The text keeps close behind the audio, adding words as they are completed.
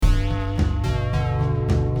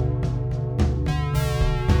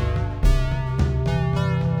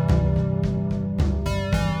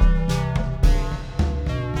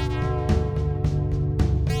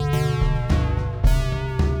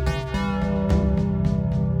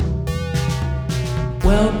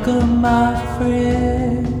Welcome, my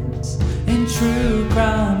friends, in true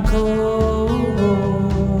crime cohorts.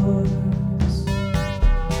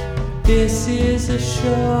 This is a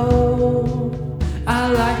show I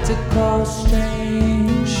like to call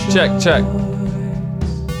Strange Shorts. Check.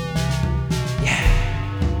 Yeah.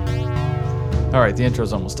 All right, the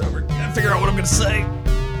intro's almost over. Gotta figure out what I'm gonna say.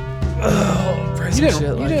 Oh, praise You some didn't- shit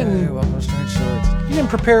you like, didn't- hey, welcome to Strange Shorts. You didn't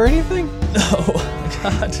prepare anything? Oh my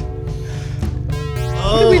god.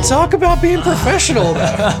 What did we talk about being professional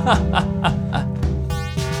about?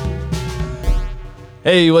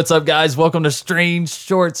 Hey, what's up, guys? Welcome to Strange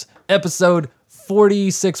Shorts, episode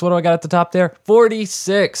 46. What do I got at the top there?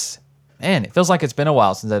 46. Man, it feels like it's been a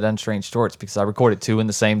while since I've done Strange Shorts because I recorded two in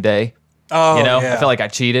the same day. Oh, You know, yeah. I feel like I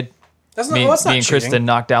cheated. That's not, Me, well, that's not me and cheating. Kristen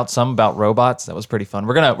knocked out some about robots. That was pretty fun.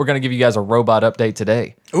 We're gonna give you guys a robot update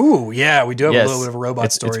today. Ooh, yeah, we do have Yes, a little bit of a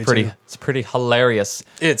robot story it's pretty, too. It's pretty hilarious.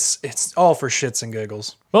 It's all for shits and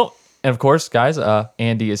giggles. Well, and of course, guys,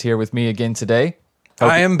 Andy is here with me again today.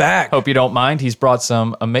 I am back. Hope you don't mind. He's brought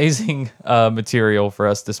some amazing material for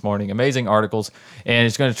us this morning, amazing articles, and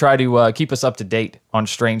he's going to try to keep us up to date on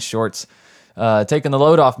Strange Shorts, taking the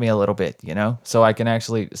load off me a little bit, you know, so I can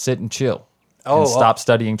actually sit and chill and stop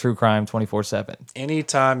studying true crime 24/7.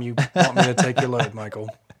 Anytime you want me to take your load, Michael.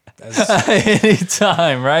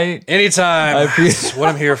 Anytime, right? Anytime. That's what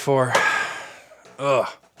I'm here for. Ugh.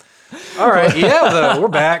 All right. Yeah, though, we're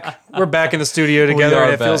back. We're back in the studio together, are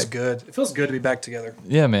and it feels back. good. It feels good to be back together.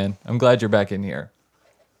 Yeah, man. I'm glad you're back in here.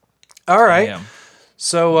 All right. Damn.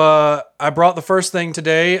 So I brought the first thing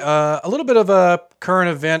today, a little bit of a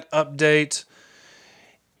current event update.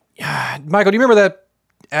 Michael, do you remember that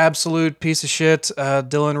absolute piece of shit,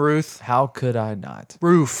 Dylan Ruth? How could I not?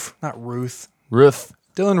 Roof, not Ruth. Ruth.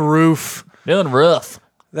 Dylan Roof. Dylan Ruth.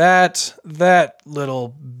 That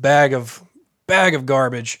little bag of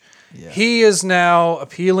garbage. Yeah. He is now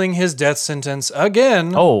appealing his death sentence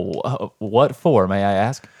again. Oh, what for, may I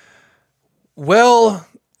ask? Well,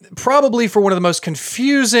 probably for one of the most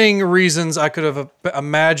confusing reasons I could have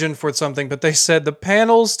imagined for something, but they said the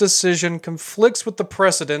panel's decision conflicts with the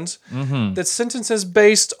precedent that sentences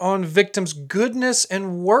based on victims' goodness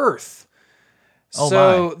and worth. Oh,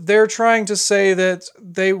 So they're trying to say that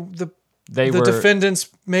the defendants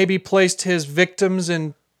maybe placed his victims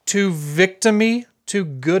in too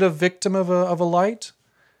good a victim of a light.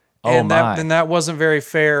 And that wasn't very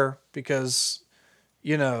fair because,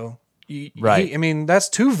 you know, Right. I mean, that's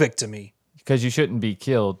too victim-y. Because you shouldn't be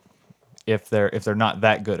killed if they're not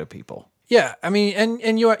that good of people. Yeah, I mean,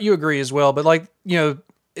 and you agree as well, but like, you know,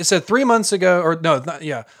 it said 3 months ago, or no,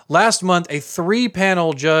 last month, a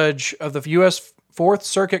 3-panel judge of the U.S. Fourth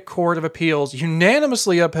Circuit Court of Appeals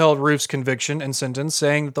unanimously upheld Roof's conviction and sentence,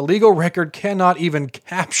 saying that the legal record cannot even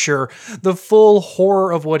capture the full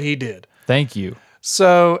horror of what he did. Thank you.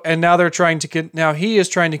 So, and now now he is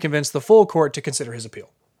trying to convince the full court to consider his appeal.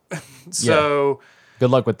 So, Good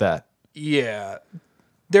luck with that. yeah,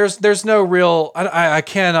 there's no real, I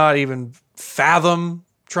cannot even fathom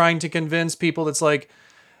trying to convince people that's like,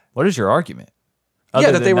 What is your argument?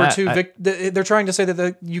 that they were too. They're trying to say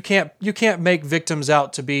that you can't make victims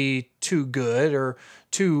out to be too good or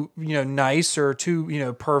too nice or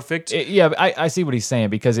too perfect. I see what he's saying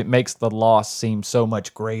because it makes the loss seem so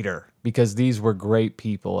much greater because these were great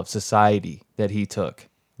people of society that he took,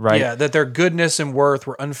 right? Yeah, that their goodness and worth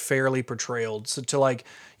were unfairly portrayed, so to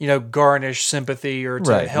garnish sympathy or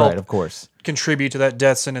to help, of course, contribute to that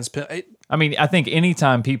death sentence. I mean, I think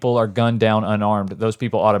anytime people are gunned down unarmed, those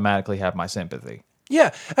people automatically have my sympathy.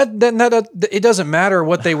 Yeah, it doesn't matter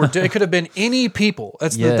what they were doing. It could have been any people.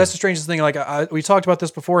 That's the strangest thing. Like we talked about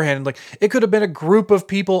this beforehand. Like it could have been a group of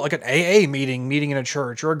people, like an AA meeting in a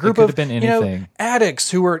church, or a group of addicts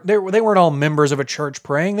who were they weren't all members of a church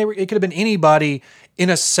praying. It could have been anybody in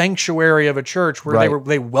a sanctuary of a church where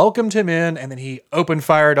they welcomed him in, and then he opened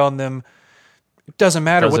fired on them. It doesn't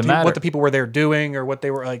matter what the people were there doing or what they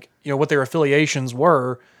were what their affiliations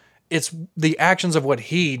were. It's the actions of what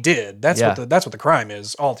he did. That's what the crime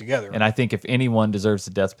is altogether. And I think if anyone deserves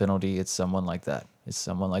the death penalty, it's someone like that. It's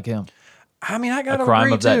someone like him. I mean, I gotta a crime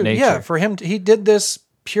agree of that too. nature. Yeah, for him, he did this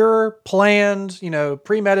pure, planned,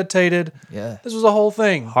 premeditated. Yeah, this was a whole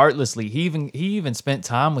thing. Heartlessly, he even spent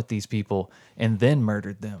time with these people and then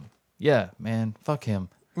murdered them. Yeah, man, fuck him.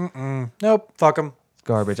 Nope, fuck him. It's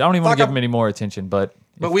garbage. I don't even want to give him any more attention. But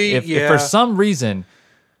if for some reason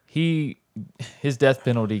his death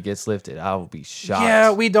penalty gets lifted, I will be shocked.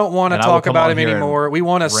 Yeah, we don't want to talk about him anymore. We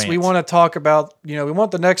want to talk about, we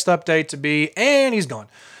want the next update to be, and he's gone.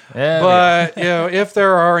 But if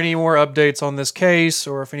there are any more updates on this case,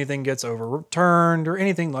 or if anything gets overturned or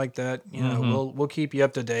anything like that, we'll keep you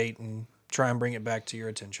up to date and try and bring it back to your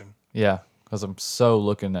attention. Yeah, because I'm so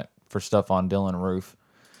looking for stuff on Dylan Roof.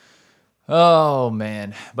 Oh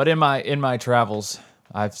man! But in my travels,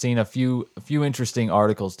 I've seen a few interesting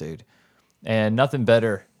articles, dude, and nothing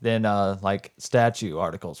better than like statue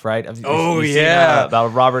articles, right? Have you seen,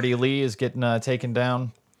 about Robert E. Lee is getting taken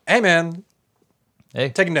down. Hey man,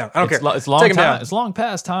 take him down. I don't care. It's long Take him time. down. It's long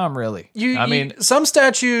past time, really. I mean, some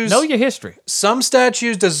statues know your history. Some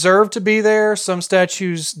statues deserve to be there. Some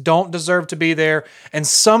statues don't deserve to be there. And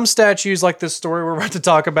some statues, like this story we're about to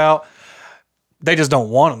talk about, they just don't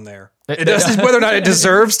want them there. It doesn't, whether or not it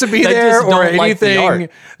deserves to be there or anything,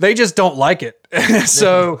 they just don't like it.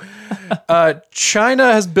 So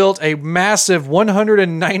China has built a massive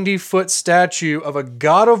 190-foot statue of a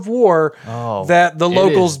god of war that the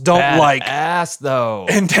locals don't like. Ass though.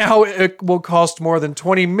 And now it will cost more than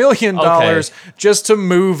 $20 million just to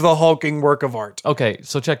move the hulking work of art. Okay,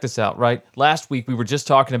 so check this out, right? Last week we were just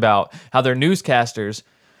talking about how their newscasters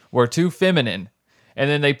were too feminine. And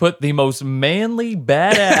then they put the most manly,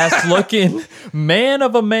 badass looking man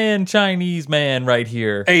of a man Chinese man right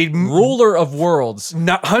here. A ruler of worlds.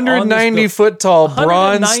 190-foot tall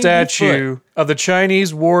bronze statue of the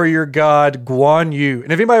Chinese warrior god Guan Yu.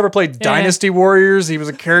 And if anybody ever played Dynasty Warriors, he was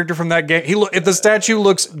a character from that game. The statue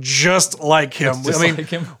looks just like him.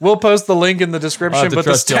 We'll post the link in the description, but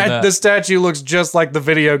the statue looks just like the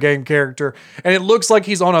video game character. And it looks like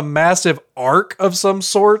he's on a massive ark of some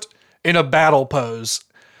sort. In a battle pose.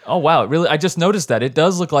 Oh, wow. Really? I just noticed that. It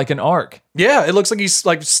does look like an ark. Yeah, it looks like he's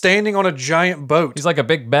like standing on a giant boat. He's like a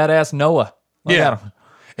big badass Noah. It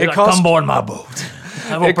costs, come board my boat.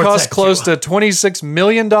 It cost close to $26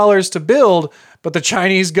 million to build, but the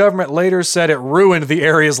Chinese government later said it ruined the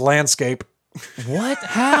area's landscape. What?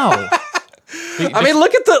 How? I mean,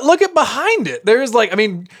 look at behind it. There's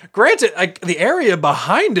granted, the area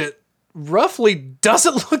behind it roughly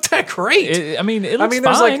doesn't look that great. It looks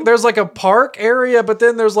fine. There's like a park area, but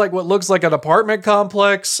then there's like what looks like an apartment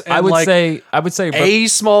complex and I would say a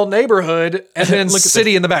small neighborhood and then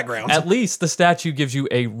city in the background. At least the statue gives you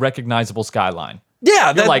a recognizable skyline.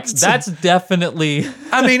 Yeah, that's definitely.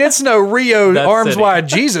 I mean, it's no Rio arms wide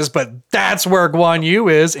Jesus, but that's where Guan Yu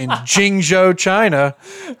is in Jingzhou, China.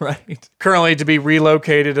 Right. Currently to be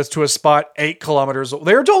relocated to a spot 8 kilometers.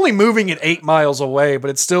 They're only moving it 8 miles away,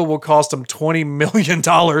 but it still will cost them $20 million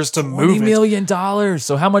to move it. $20 million.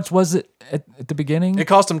 So how much was it at the beginning? It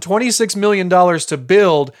cost them $26 million to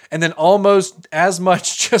build, and then almost as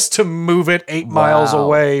much just to move it 8 miles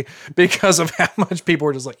away because of how much people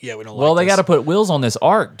were just like, yeah, we don't like Well, they got to put wheels on this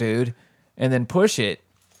arc, dude, and then push it.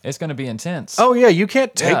 It's going to be intense. Oh yeah, you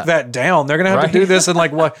can't take that down. They're going to have to do this in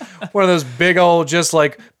like one of those big old, just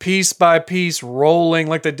like piece by piece rolling,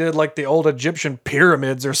 like they did like the old Egyptian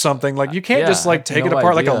pyramids or something. Like you can't just like take it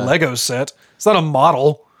apart like a Lego set. It's not a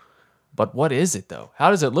model. But what is it though?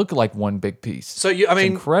 How does it look like one big piece? So it's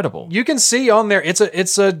incredible. You can see on there,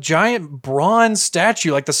 it's a giant bronze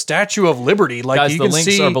statue, like the Statue of Liberty. Like guys, the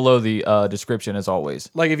links are below the description as always.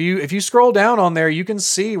 Like if you scroll down on there, you can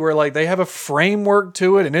see where like they have a framework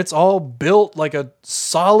to it, and it's all built like a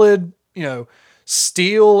solid,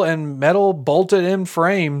 steel and metal bolted in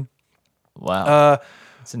frame. Wow,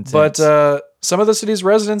 it's intense. But some of the city's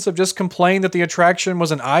residents have just complained that the attraction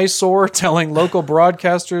was an eyesore, telling local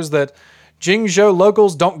broadcasters that Jingzhou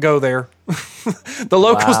locals don't go there. The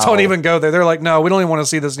locals don't even go there. They're like, no, we don't even want to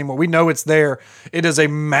see this anymore. We know it's there. It is a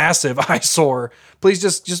massive eyesore. Please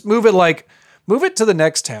just move it to the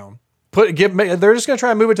next town. They're just going to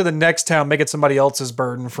try and move it to the next town, make it somebody else's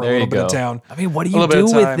burden for a little bit of town. I mean, what do you do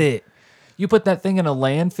with it? You put that thing in a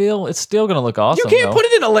landfill, it's still going to look awesome. You can't put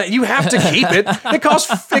it in a landfill. You have to keep it. It costs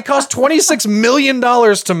 $26 million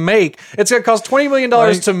to make. It's going to cost $20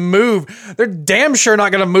 million to move. They're damn sure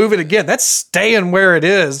not going to move it again. That's staying where it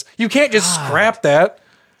is. You can't just scrap that.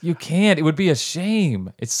 You can't. It would be a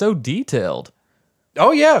shame. It's so detailed.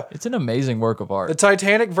 Oh, yeah. It's an amazing work of art. The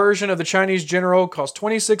Titanic version of the Chinese General cost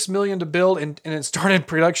 $26 million to build, and it started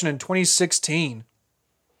production in 2016.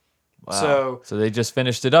 Wow. So they just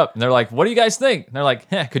finished it up, and they're like, "What do you guys think?" And they're like,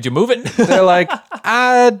 "Could you move it?" They're like,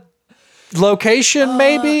 location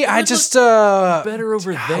maybe. I just better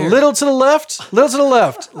over there. Little to the left, a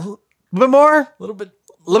little bit more, a little bit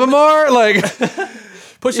more. Like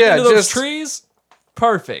push it into those trees.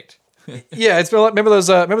 Perfect. Yeah, it's been like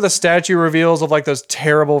remember the statue reveals of like those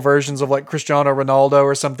terrible versions of like Cristiano Ronaldo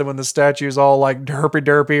or something when the statue's all like derpy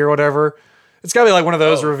derpy or whatever. It's gotta be like one of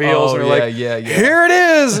those reveals where yeah. Here it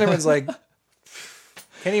is, and everyone's like,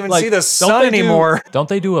 can't even see the sun anymore. Don't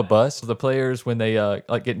they do a bust of the players when they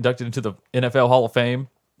get inducted into the NFL Hall of Fame?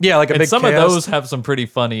 Yeah, like a big some cast. of those have some pretty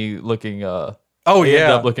funny looking Oh They end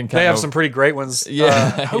yeah, up looking they kind have of- some pretty great ones.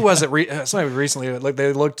 Yeah. Who was it? Somebody recently, like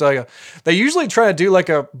they looked like they usually try to do like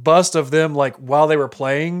a bust of them like while they were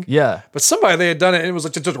playing. Yeah. But somebody they had done it. And it was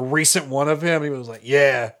like just a recent one of him. He was like,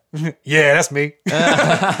 yeah, yeah, that's me.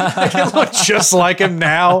 Like, he looked just like him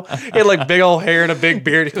now. He had like big old hair and a big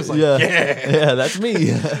beard. He was like, yeah. Yeah, that's me.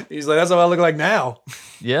 He's like, that's what I look like now.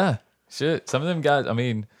 Yeah, shit. Some of them guys, I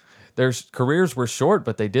mean, their careers were short,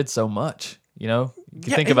 but they did so much. You know, you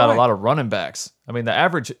can think about a lot of running backs. I mean, the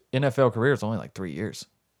average NFL career is only like 3 years.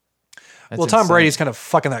 That's Well, Tom insane. Brady's kind of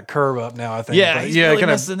fucking that curve up now, I think. Yeah, But he's really kind of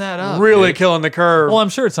messing that up, Really dude. killing the curve. Well, I'm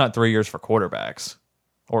sure it's not 3 years for quarterbacks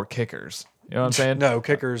or kickers. You know what I'm saying? No,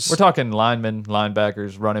 kickers. We're talking linemen,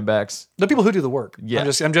 linebackers, running backs. The people who do the work. Yeah.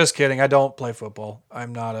 I'm just kidding. I don't play football.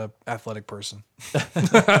 I'm not a athletic person.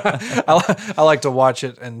 I like to watch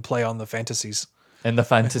it and play on the fantasies. And the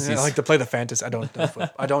fantasies. I like to play the fantasy. I don't know.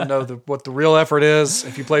 I don't know what the real effort is.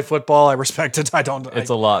 If you play football, I respect it. I don't.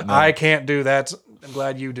 It's a lot, man. I can't do that. I'm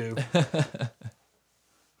glad you do.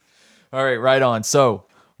 All right on. So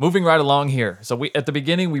moving right along here. So we at the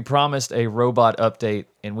beginning we promised a robot update,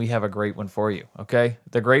 and we have a great one for you. Okay,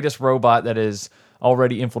 the greatest robot that has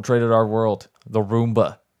already infiltrated our world, the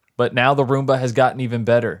Roomba. But now the Roomba has gotten even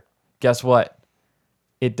better. Guess what?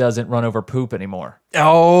 It doesn't run over poop anymore.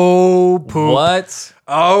 Oh poop! What?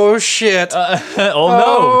 Oh shit!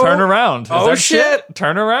 No! Turn around. Is Oh, that shit.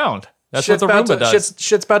 Turn around. That's Shit's what the about Roomba to, does.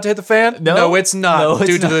 Shit's about to hit the fan. No. It's not. No, it's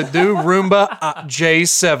Due to the new Roomba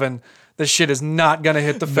J7, the shit is not gonna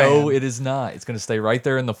hit the fan. No, it is not. It's going to stay right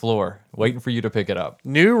there in the floor, waiting for you to pick it up.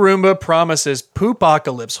 New Roomba promises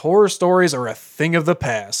poopocalypse horror stories are a thing of the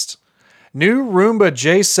past. New Roomba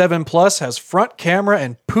J7 Plus has front camera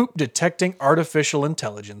and poop detecting artificial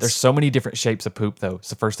intelligence. There's so many different shapes of poop, though. It's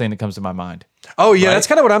the first thing that comes to my mind. Oh yeah, Right? that's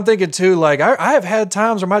kind of what I'm thinking too. Like I have had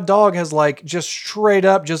times where my dog has like just straight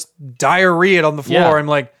up just diarrhea on the floor. Yeah. I'm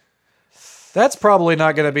like, that's probably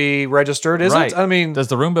not going to be registered, is Right. it? I mean, does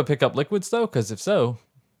the Roomba pick up liquids, though? Because if so,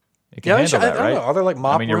 it can yeah, handle that, I don't right? know. Are there like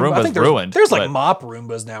mop? I mean, your Roomba? I Roomba's think there's, ruined, There's like but- mop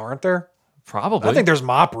Roombas now, aren't there? Probably. I think there's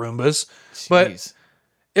mop Roombas, but Jeez.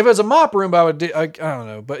 if it's a mop Roomba, I would. I don't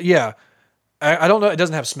know, but yeah, I don't know. It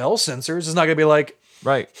doesn't have smell sensors. It's not going to be like.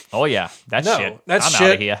 Right. Oh, yeah. That's No, shit. that's I'm shit.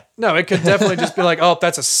 out of here. No, it could definitely just be like, oh,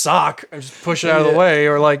 that's a sock. And just push it out of the Yeah. way,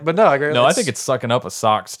 or like, but no, No, I think it's sucking up a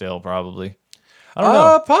sock still, probably. I don't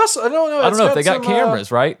know. Possibly. I don't know. I don't know if they got some,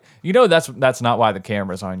 cameras, right? You know, that's not why the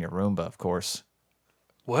camera's on your Roomba, of course.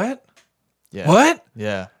 What? Yeah. What?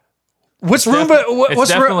 Yeah. What's Roomba? It's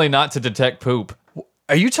What's definitely not to detect poop.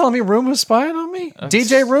 Are you telling me Roomba's spying on me?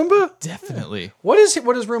 DJ Roomba? Definitely. What is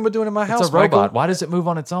Roomba doing in my house, It's a robot. Michael? Why does it move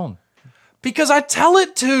on its own? Because I tell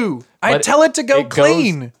it to. I But tell it to go it goes-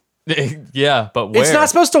 clean. Yeah, but where? It's not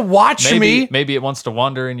supposed to watch me. Maybe it wants to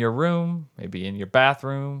wander in your room, maybe in your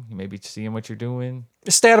bathroom, maybe seeing what you're doing.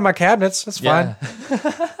 Stay out of my cabinets. That's Yeah.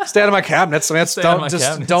 fine. Stay out of my cabinets. I mean, that's, Stay out of my don't just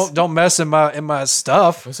cabinets. don't mess in my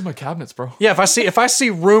stuff. Those are my cabinets, bro. Yeah, if I see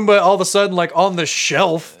Roomba all of a sudden like on the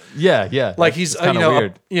shelf, Yeah. like he's kind of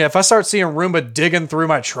weird. yeah. If I start seeing Roomba digging through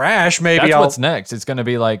my trash, maybe That's I'll. what's next. It's going to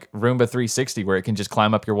be like Roomba 360, where it can just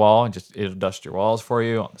climb up your wall and it'll dust your walls for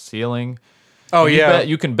you on the ceiling. Oh You yeah.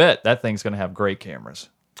 you can bet that thing's going to have great cameras.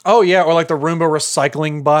 Oh yeah, or like the Roomba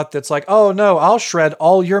recycling bot that's like, oh no, I'll shred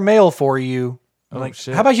all your mail for you. I'm like,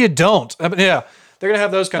 shit. how about you don't? I mean, yeah, they're gonna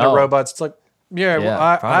have those kind of Oh. robots. It's like, yeah, Yeah, well,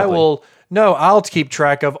 I probably. will. No, I'll keep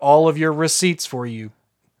track of all of your receipts for you.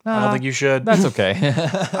 I don't think you should. That's okay.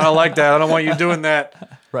 I don't like that. I don't want you doing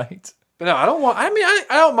that. Right. But no, I don't want. I mean, I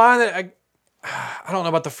don't mind that. I don't know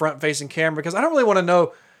about the front-facing camera because I don't really want to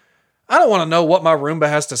know. I don't want to know what my Roomba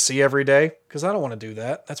has to see every day because I don't want to do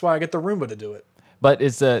that. That's why I get the Roomba to do it. But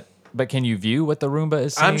can you view what the Roomba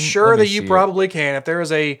is seeing? I'm sure Let me that you see it. probably can. If there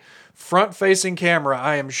is a front-facing camera,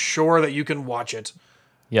 I am sure that you can watch it.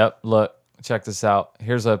 Yep. Look, check this out.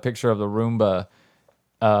 Here's a picture of the Roomba.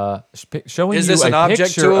 Showing Is you this a an object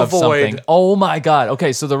picture to of avoid? something. Oh my God.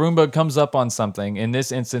 Okay, so the Roomba comes up on something. In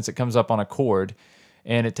this instance, it comes up on a cord,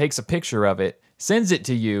 and it takes a picture of it, sends it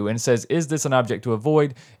to you, and says, "Is this an object to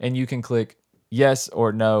avoid?" And you can click yes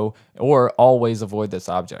or no, or always avoid this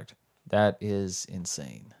object. That is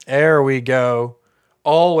insane. There we go.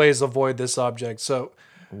 Always avoid this object. So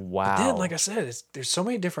Wow. then, like I said, there's so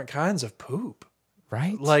many different kinds of poop.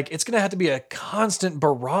 right? Like it's gonna have to be a constant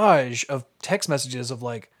barrage of text messages of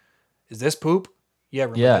like, is this poop? Yeah,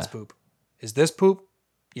 Roomba, Yeah. that's poop. Is this poop?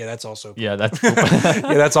 Yeah, that's also poop. Yeah, that's poop.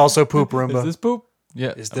 Yeah, that's also poop, Roomba. Is this poop?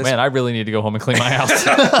 Yeah, Is this- man, I really need to go home and clean my house.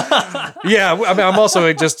 Yeah, I mean, I'm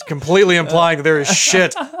also just completely implying that there is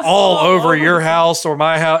shit all over your house or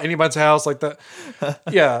my house, anybody's house like that.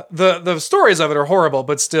 Yeah, the stories of it are horrible,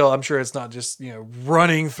 but still, I'm sure it's not just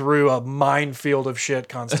running through a minefield of shit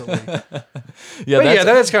constantly. Yeah,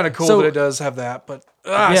 That's kind of cool so- that it does have that. But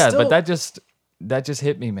but that just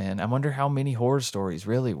hit me, man. I wonder how many horror stories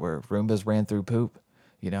really where Roombas ran through poop,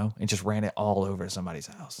 and just ran it all over somebody's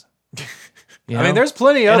house. I mean, there's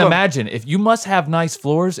plenty of And them. imagine if you must have nice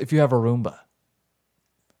floors if you have a Roomba.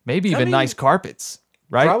 Maybe even nice carpets,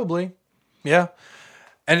 right? Probably, yeah.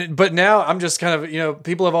 But now I'm just kind of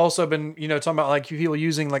people have also been talking about like people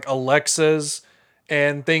using like Alexas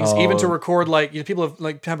and things even to record like people have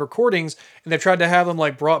like have recordings and they've tried to have them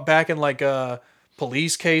like brought back in like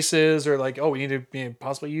police cases or like we need to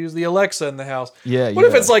possibly use the Alexa in the house. Yeah. What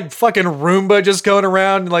if it's like fucking Roomba just going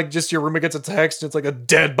around and like just your Roomba gets a text and it's like a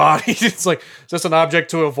dead body? It's like just an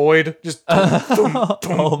object to avoid. Just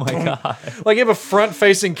oh my god! like you have a front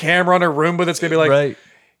facing camera on a Roomba that's gonna be like. Right.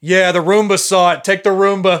 Yeah, the Roomba saw it. Take the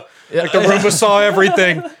Roomba. Like the Roomba saw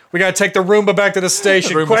everything. We gotta take the Roomba back to the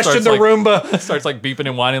station. Roomba Question starts, the like- Roomba. Starts like beeping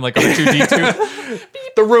and whining like on a 2D2.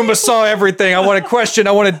 The Roomba saw everything. I want a question.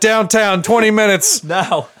 I want it downtown. 20 minutes.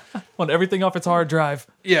 Now, want everything off its hard drive.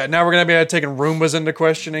 Yeah, now we're gonna be taking Roombas into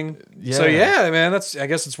questioning. Yeah. So yeah, man, I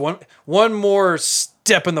guess it's one more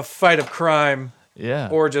step in the fight of crime, Yeah.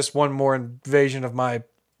 or just one more invasion of my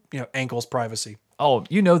ankles privacy. the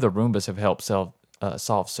Roombas have helped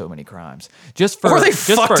solve so many crimes. Just Or they just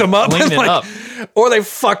fucked for them up, cleaning like, up. or they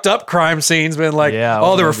fucked up crime scenes, been like, Yeah,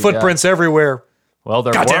 oh, there were maybe, yeah. footprints everywhere. Well,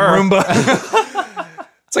 there Goddamn were. Roomba.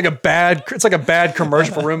 It's like a bad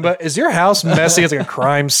commercial for Roomba. Is your house messy? It's like a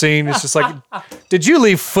crime scene. It's just like, did you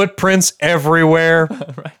leave footprints everywhere?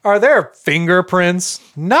 Right. Are there fingerprints?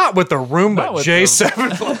 Not with the Roomba Not with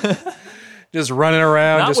J7. Just running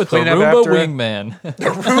around, Not just with the cleaning up Roomba after it. wingman. The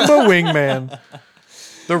Roomba wingman.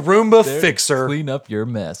 The Roomba fixer. Clean up your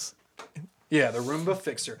mess. Yeah, the Roomba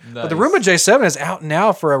fixer. But the Nice. Roomba J7 is out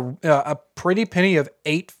now for a pretty penny of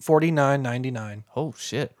 $849.99. Oh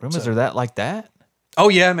shit! Roombas are that like that? Oh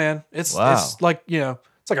yeah, man. It's like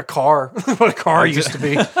it's like a car. What a car used to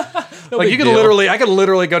be. Like big you could deal. I could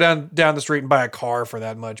literally go down the street and buy a car for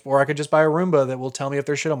that much, or I could just buy a Roomba that will tell me if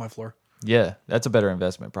there's shit on my floor. Yeah, that's a better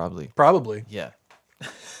investment probably. Probably. Yeah.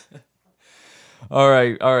 All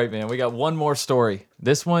right, man. We got one more story.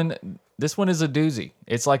 This one is a doozy.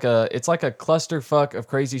 It's like a clusterfuck of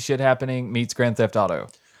crazy shit happening meets Grand Theft Auto.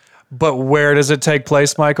 But where does it take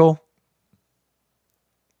place, Michael?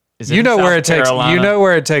 Is it You in know where South it takes. Carolina? You know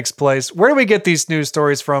where it takes place. Where do we get these news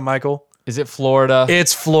stories from, Michael? Is it Florida?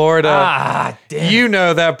 It's Florida. Ah, damn. You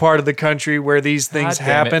know that part of the country where these things God damn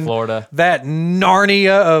it, happen. Florida. That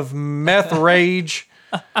Narnia of meth rage.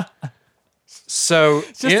 So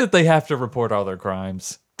It's just that they have to report all their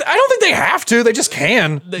crimes. I don't think they have to. They just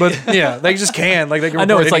can. But yeah, they just can. Like they can I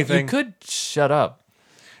know report it's anything. like you could shut up.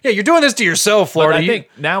 Yeah, you're doing this to yourself, But Florida. I You- think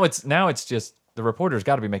now it's just the reporter's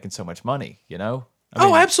got to be making so much money, I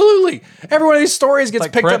mean, absolutely. Every one of these stories gets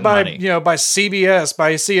like picked up print by money. by CBS,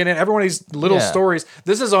 by CNN. Every one of these little Yeah. stories.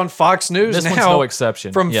 This is on Fox News This now. one's no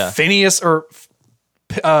exception. From Yeah. Phineas or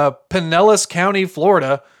Pinellas County,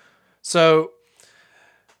 Florida. So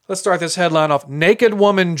let's start this headline off. Naked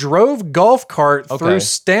woman drove golf cart through Okay.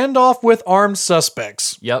 standoff with armed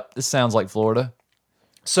suspects. Yep, this sounds like Florida.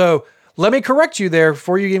 So let me correct you there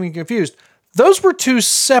before you get me confused. Those were two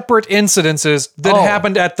separate incidences that Oh.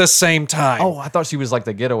 happened at the same time. Oh, I thought she was like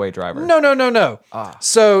the getaway driver. No.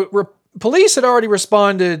 So police had already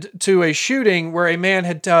responded to a shooting where a man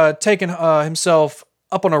had taken himself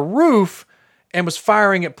up on a roof and was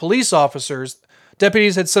firing at police officers.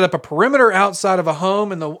 Deputies had set up a perimeter outside of a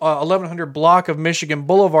home in the 1100 block of Michigan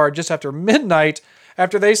Boulevard just after midnight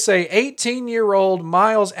after they say 18-year-old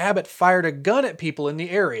Miles Abbott fired a gun at people in the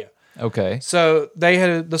area. Okay. So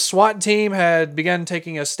the SWAT team had begun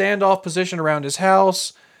taking a standoff position around his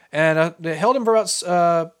house, and they held him for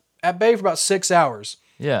at bay for about 6 hours.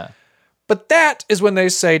 Yeah. But that is when they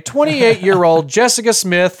say 28-year-old Jessica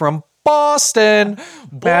Smith from Boston,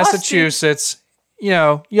 Massachusetts.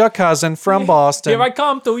 Your cousin from Boston. Here I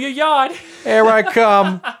come through your yard. Here I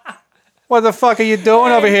come. What the fuck are you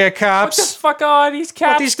doing over here, What the cops? fuck are these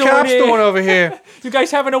cops What these doing cops here? doing over here? You guys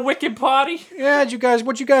having a wicked party? Yeah,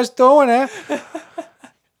 what you guys doing, eh?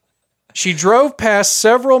 She drove past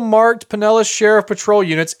several marked Pinellas Sheriff Patrol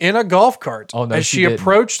units in a golf cart. Oh, no, As she she didn't.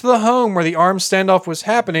 approached the home where the armed standoff was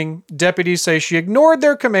happening, deputies say she ignored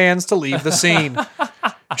their commands to leave the scene.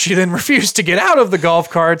 She then refused to get out of the golf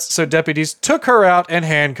carts, so deputies took her out and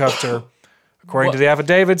handcuffed her. According to the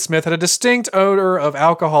affidavit, Smith had a distinct odor of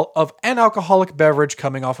an alcoholic beverage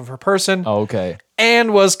coming off of her person. Okay.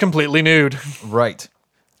 And was completely nude. Right.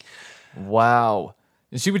 Wow.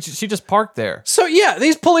 She just parked there. So yeah,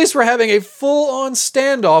 these police were having a full-on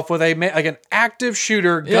standoff with an active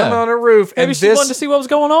shooter gun on a roof, Maybe and she wanted to see what was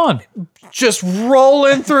going on. just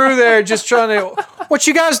rolling through there, just trying to. What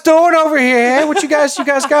you guys doing over here? Hey? What you guys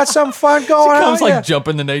got some fun going on? Comes like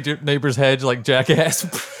jumping the neighbor's hedge like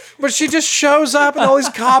jackass. But she just shows up, and all these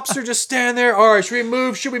cops are just standing there. All right, should we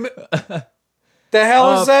move? Should we move? The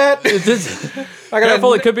hell is that?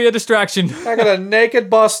 Careful, it could be a distraction. I got a naked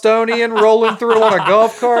Bostonian rolling through on a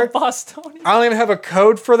golf cart. Bostonian. I don't even have a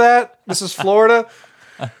code for that. This is Florida.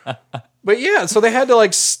 But yeah, so they had to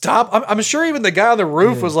like stop. I'm sure even the guy on the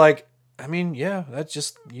roof was like, I mean, yeah, that's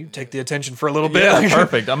just, you take the attention for a little bit. Yeah,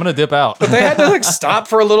 perfect. I'm going to dip out. But they had to like stop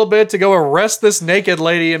for a little bit to go arrest this naked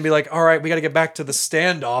lady and be like, all right, we got to get back to the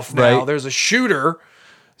standoff now. Right. There's a shooter.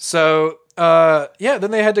 So,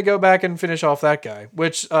 then they had to go back and finish off that guy,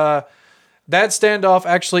 which that standoff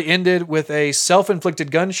actually ended with a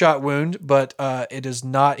self-inflicted gunshot wound, but he is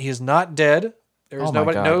not dead. There's no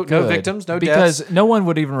victims, no deaths. Because no one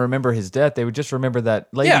would even remember his death. They would just remember that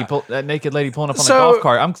lady, that naked lady pulling up on a So- golf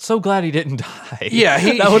cart. I'm so glad he didn't die. Yeah,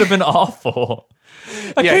 that would have been awful.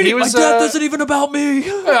 My death isn't even about me.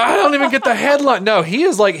 I don't even get the headline. No, he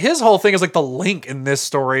is like, his whole thing is like the link in this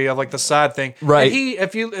story of like the side thing. Right. And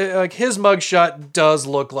if you like, his mugshot does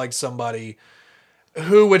look like somebody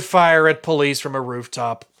who would fire at police from a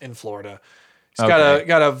rooftop in Florida. He's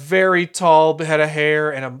got a very tall head of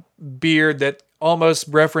hair and a beard that almost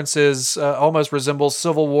resembles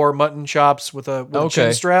Civil War mutton chops with a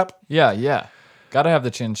chin strap. Yeah. Got to have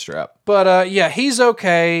the chin strap. But he's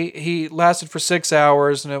okay. He lasted for 6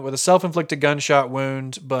 hours with a self-inflicted gunshot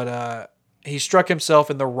wound, but he struck himself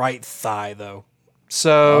in the right thigh, though.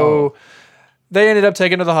 So they ended up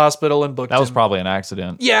taking him to the hospital and booked him. That was probably an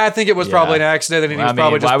accident. Yeah, I think it was probably an accident, and he was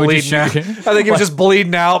probably just why would you bleeding out. shoot him? I think he was just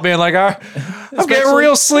bleeding out, being like, I'm getting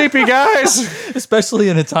real sleepy, guys. Especially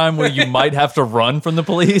in a time where you might have to run from the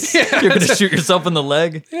police. You're going to shoot yourself in the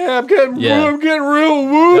leg. Yeah, I'm getting real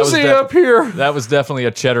woozy up here. That was definitely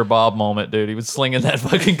a Cheddar Bob moment, dude. He was slinging that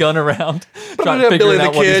fucking gun around, trying at to Billy figure the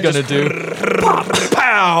out what he's Kid, going to do.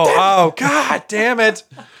 Pow! Oh, god damn it.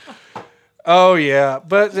 Oh yeah,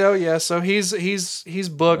 but so he's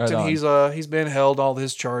booked, Right and he's been held all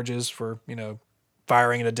his charges for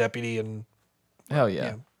firing at a deputy and Hell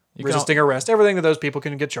yeah. resisting arrest, everything that those people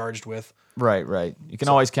can get charged with. Right. You can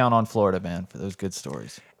always count on Florida, man, for those good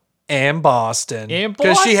stories. And Boston,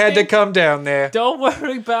 because she had to come down there. Don't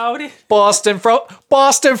worry about it. Boston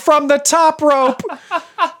from the top rope,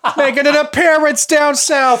 making an appearance down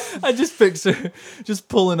south. I just picture just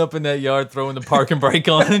pulling up in that yard, throwing the parking brake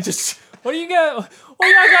on, and just, what you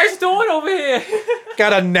guys doing over here?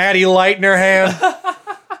 Got a natty light in her hand.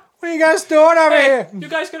 What are you guys doing over here? You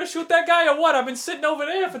guys gonna shoot that guy or what? I've been sitting over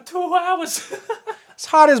there for 2 hours. It's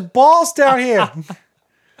hot as balls down here.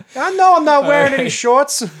 I know I'm not wearing any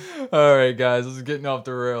shorts. All right, guys, this is getting off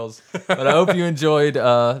the rails. But I hope you enjoyed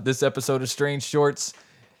this episode of Strange Shorts.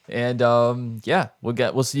 And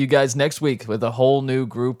we'll see you guys next week with a whole new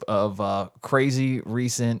group of crazy,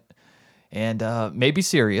 recent, and maybe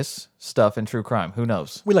serious stuff in true crime. Who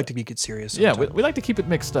knows? We like to get serious. Yeah, we like to keep it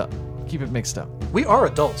mixed up. We are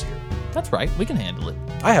adults here. That's right. We can handle it.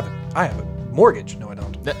 I have a mortgage. No, I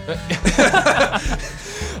don't.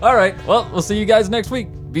 All right. Well, we'll see you guys next week.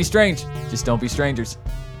 Be strange. Just don't be strangers.